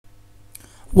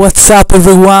What's up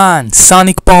everyone,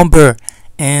 SonicBomber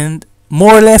and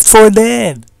more Left 4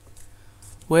 Dead.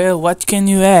 Well, what can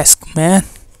you ask, man?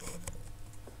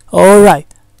 Alright,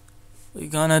 we're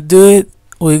gonna do it,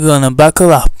 we're gonna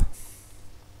buckle up.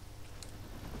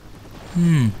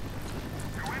 A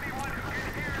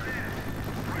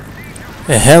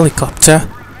helicopter?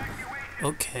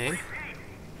 Okay.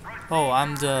 Oh,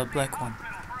 I'm the black one.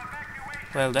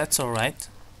 Well, that's alright.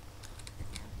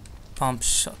 Pump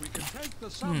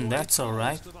shotgun. That's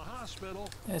alright.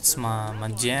 That's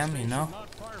my jam, you know.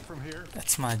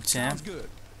 That's my jam.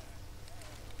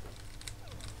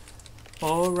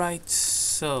 Alright,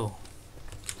 so.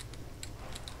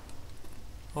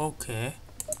 Okay.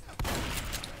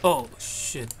 Oh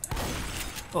shit.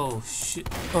 Oh shit.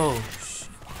 Oh shit.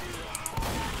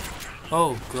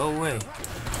 Oh, go away.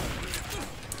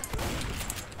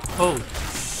 Oh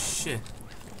shit.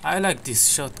 I like this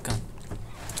shotgun.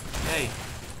 Hey,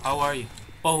 how are you?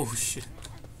 Oh shit.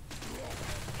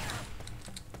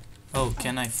 Oh,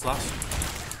 can I flush?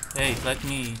 Hey, let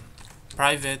me.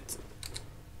 Private.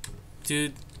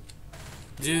 Dude,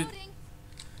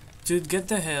 get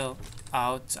the hell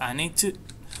out. I need to.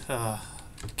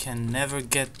 Can never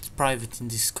get private in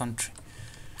this country.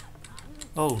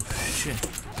 Oh shit.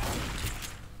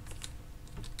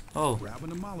 Oh.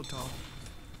 Grabbing a Molotov.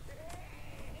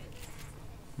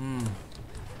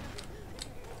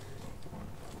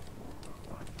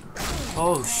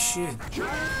 Oh shit.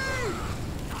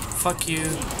 Fuck you.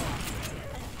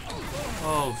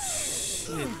 Oh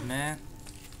shit, man.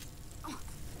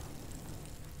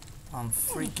 I'm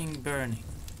freaking burning.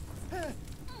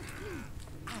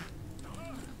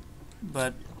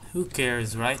 But who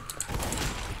cares, right?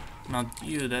 Not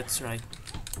you, that's right.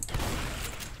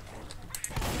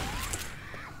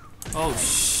 Oh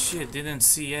shit, didn't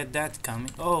see that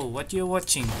coming. Oh, what you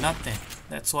watching? Nothing.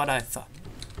 That's what I thought.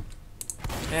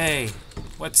 Hey,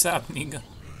 what's up, nigga?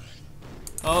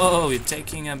 Oh, you're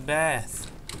taking a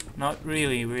bath. Not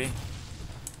really, Ray.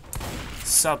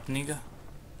 What's up, nigga?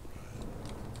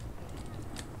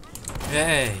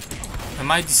 Hey,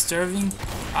 am I disturbing?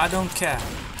 I don't care.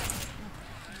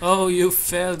 Oh, you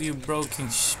fell, you broken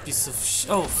piece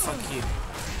of oh, fuck you.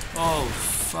 Oh,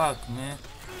 fuck, man.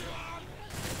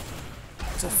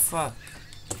 What the fuck?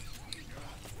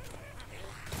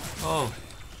 Oh,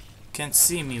 can't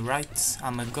see me, right?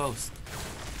 I'm a ghost.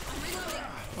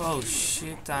 Oh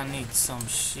shit, I need some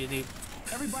shitty.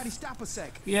 Everybody stop a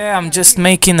sec. Yeah, I'm just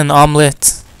making an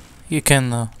omelet. You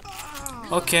can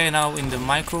okay, now in the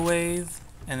microwave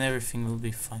and everything will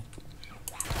be fine.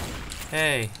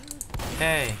 Hey,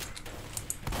 hey,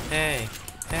 hey,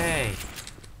 hey,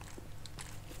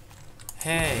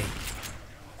 hey,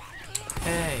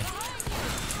 hey.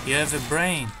 You have a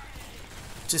brain.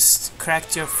 Just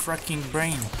cracked your fucking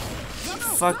brain.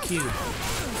 Fuck you.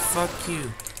 Fuck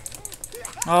you.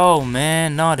 Oh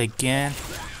man, not again.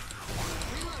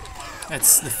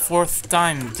 That's the 4th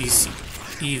time this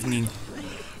evening.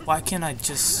 Why can't I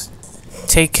just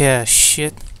take a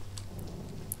shit?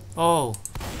 Oh.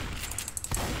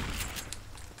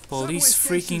 Police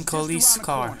freaking police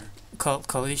car.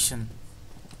 Collision.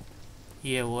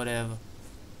 Yeah, whatever.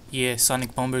 Yeah,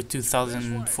 SonicBomber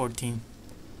 2014.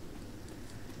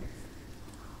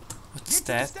 What's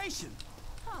that?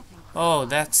 Oh,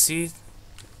 that's it.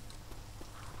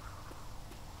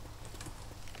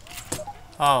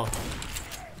 Oh,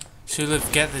 should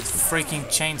have get the freaking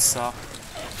chainsaw.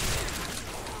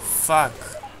 Fuck.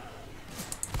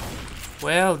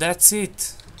 Well, that's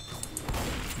it.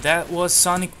 That was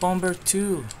SonicBomber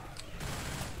 2.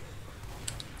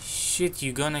 Shit,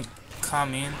 you gonna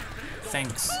come in?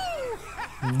 Thanks.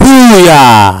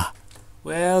 Booyah!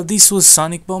 Well, this was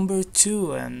SonicBomber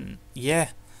 2, and yeah,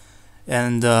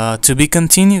 and to be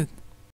continued.